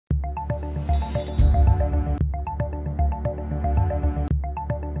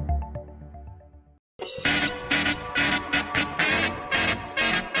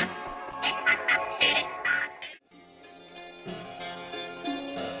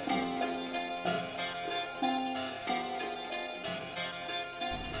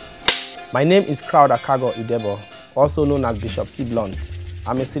My name is Spotlight Idhebor, also known as Bishop C. Blunt.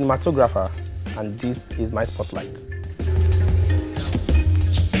 I'm a cinematographer, and this is my spotlight.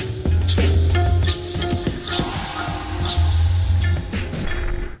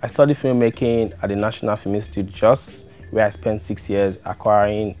 I studied filmmaking at the National Film Institute, Jos, where I spent 6 years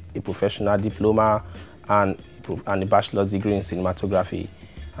acquiring a professional diploma and a bachelor's degree in cinematography.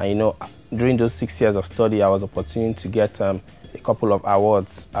 And you know, during those 6 years of study, I was opportunity to get a couple of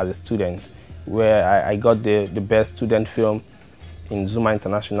awards as a student, where I got the best student film in Zuma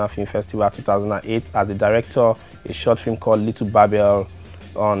International Film Festival 2008 as a director, a short film called Little Babel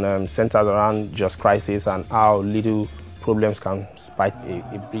on centered around just crisis and how little problems can spike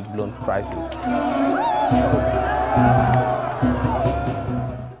a big blown crisis.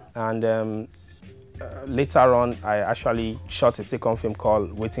 And later on, I actually shot a second film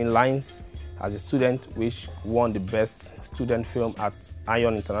called Waiting Lines as a student, which won the best student film at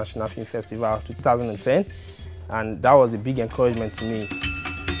Ion International Film Festival 2010. And that was a big encouragement to me.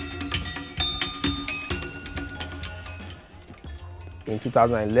 In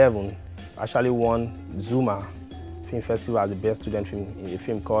 2011, I actually won Zuma Film Festival as the best student film in a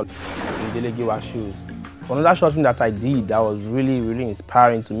film called NdaniTV's Shoes. Another short film that I did that was really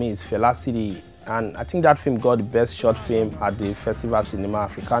inspiring to me is Fela City. And I think that film got the best short film at the Festival Cinema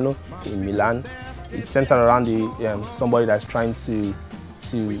Africano in Milan. It's centered around somebody that's trying to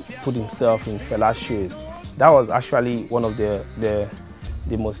put himself in Fela's shoes. That was actually one of the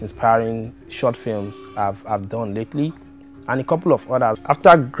most inspiring short films I've done lately, and a couple of others.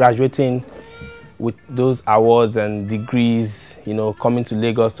 After graduating with those awards and degrees, you know, coming to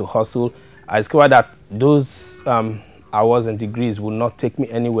Lagos to hustle, I discovered that those awards and degrees would not take me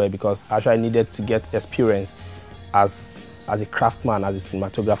anywhere because actually I needed to get experience as a craftsman, as a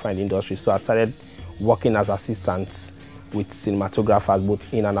cinematographer in the industry. So I started working as assistant with cinematographers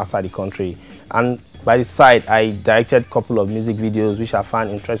both in and outside the country. And by the side, I directed a couple of music videos which I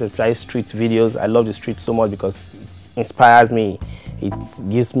found interesting, especially street videos. I love the street so much because it inspires me. It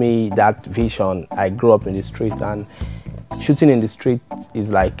gives me that vision. I grew up in the street, and shooting in the street is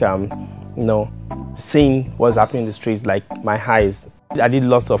like, you know, seeing what's happening in the streets, like my eyes. I did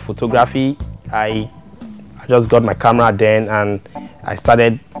lots of photography. I just got my camera then, and I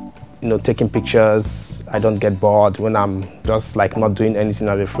started, you know, taking pictures. I don't get bored when I'm just like not doing anything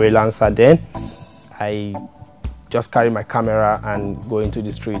as a freelancer. Then I just carry my camera and go into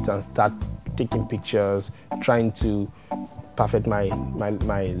the streets and start taking pictures, trying to perfect my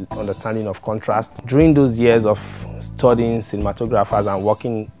understanding of contrast. During those years of studying cinematographers and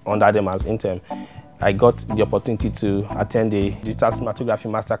working under them as intern, I got the opportunity to attend a digital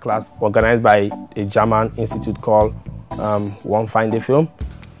cinematography masterclass organized by a German institute called One Fine Day Film.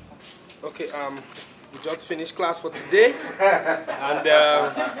 Okay, we just finished class for today, and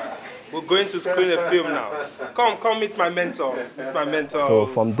we're going to screen a film now. Come meet my mentor. So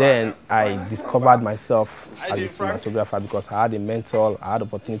from then, I discovered myself as a cinematographer because I had a mentor. I had the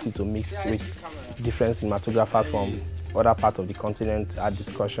opportunity to mix with different cinematographers from other parts of the continent. I had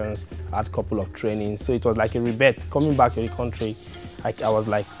discussions, I had a couple of trainings. So it was like a rebirth. Coming back to the country, I was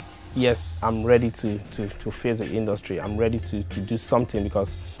like, yes, I'm ready to face the industry. I'm ready to do something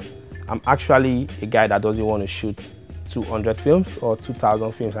because I'm actually a guy that doesn't want to shoot 200 films or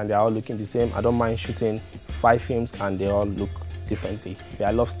 2,000 films and they're all looking the same. I don't mind shooting 5 films and they all look differently.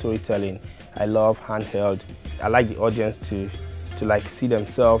 I love storytelling. I love handheld. I like the audience to like see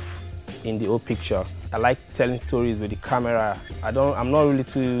themselves in the whole picture. I like telling stories with the camera. I'm not really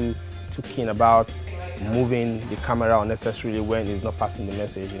too keen about moving the camera unnecessarily when it's not passing the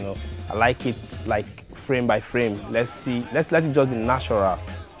message, you know. I like it like frame by frame. Let it just be natural.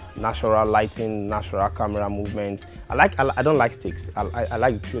 Natural lighting, natural camera movement. I don't like sticks. I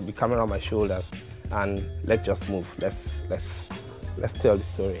like the camera on my shoulders, and let's just move. Let's tell the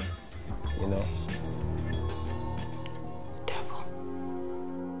story, you know. Devil.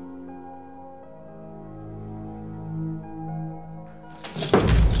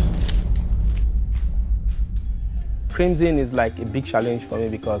 Crimson is like a big challenge for me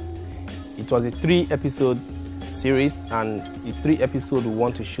because it was a 3-episode series, and the 3 episodes we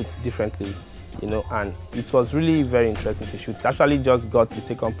want to shoot differently, you know, and it was really very interesting to shoot. It actually just got the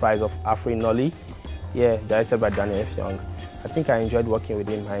second prize of Afri Nolly, yeah, directed by Daniel F. Young. I think I enjoyed working with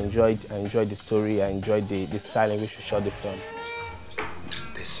him. I enjoyed the story. I enjoyed the style in which we shot the film.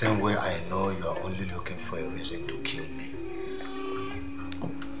 The same way I know you are only looking for a reason to kill me.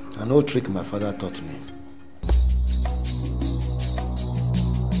 An old trick my father taught me.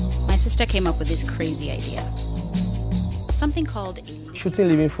 My sister came up with this crazy idea. Something called... Shooting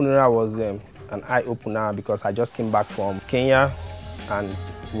Living Funeral was an eye-opener because I just came back from Kenya and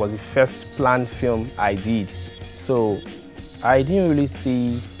was the first planned film I did. So I didn't really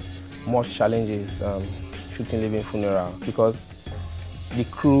see much challenges shooting Living Funeral because the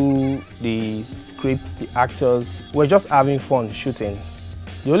crew, the script, the actors were just having fun shooting.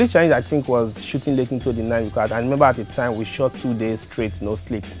 The only challenge I think was shooting late into the night because I remember at the time we shot 2 days straight, no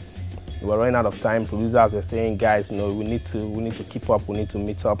sleep. We were running out of time. Producers were saying, guys, we need to keep up, we need to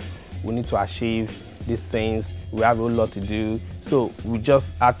meet up, we need to achieve these scenes, we have a whole lot to do. So we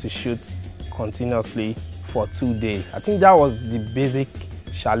just had to shoot continuously for 2 days. I think that was the basic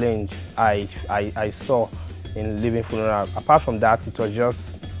challenge I saw in Living Funeral. Apart from that, it was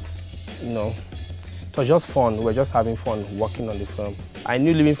just, it was just fun. We were just having fun working on the film. I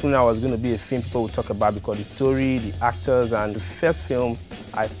knew Living Funeral was going to be a film people would talk about because the story, the actors, and the first film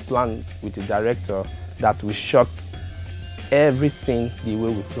I planned with the director that we shot every scene the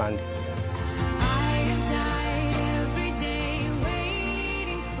way we planned it.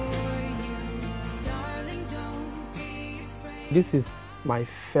 This is my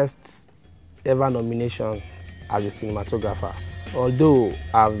first ever nomination as a cinematographer. Although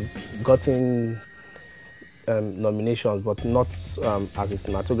I've gotten nominations, but not as a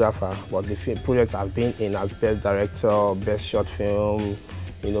cinematographer, but the project I've been in as Best Director, Best Short Film,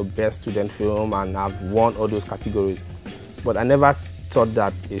 Best Student Film, and I've won all those categories. But I never thought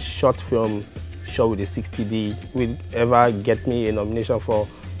that a short film shot with a 60D would ever get me a nomination for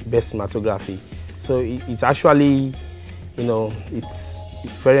Best Cinematography. So it's actually, it's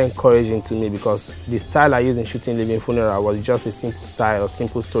very encouraging to me because the style I use in shooting Living Funeral was just a simple style,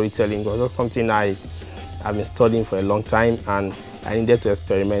 simple storytelling. It was just something I've been studying for a long time, and I needed to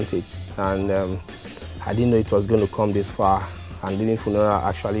experiment it. And I didn't know it was going to come this far. And Living Funeral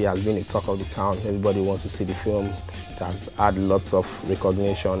actually has been a talk of the town. Everybody wants to see the film. It has had lots of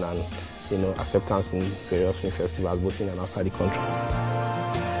recognition and acceptance in various film festivals, both in and outside the country.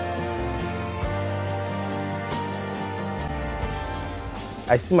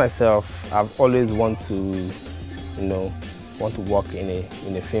 I see myself, I've always wanted to, work in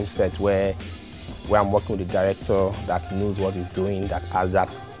a film set where I'm working with a director that knows what he's doing, that has that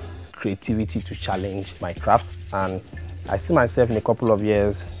creativity to challenge my craft. And I see myself in a couple of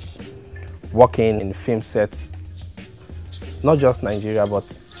years working in film sets, not just Nigeria, but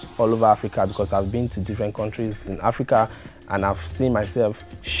all over Africa, because I've been to different countries in Africa and I've seen myself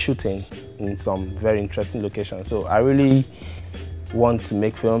shooting in some very interesting locations. So I really want to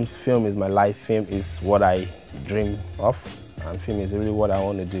make films. Film is my life. Film is what I dream of, and film is really what I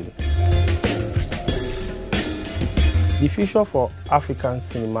want to do. The future for African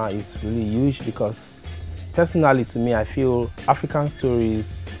cinema is really huge because personally to me I feel African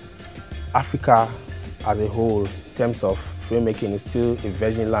stories, Africa as a whole in terms of filmmaking is still a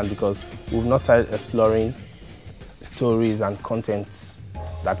virgin land because we've not started exploring stories and contents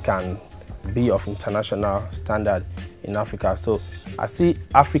that can be of international standard in Africa. So I see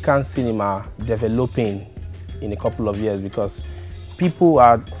African cinema developing in a couple of years because people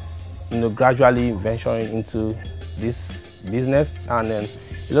are gradually venturing into this business, and then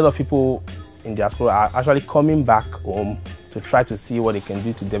a lot of people in diaspora are actually coming back home to try to see what they can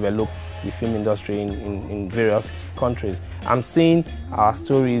do to develop the film industry in various countries. I'm seeing our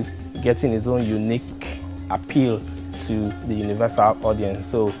stories getting its own unique appeal to the universal audience.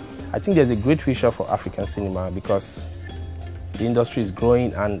 So I think there's a great future for African cinema because the industry is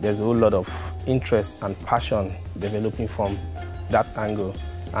growing and there's a whole lot of interest and passion developing from that angle.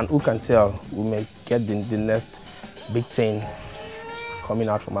 And who can tell, we may get the next big thing coming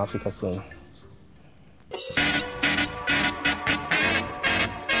out from Africa soon.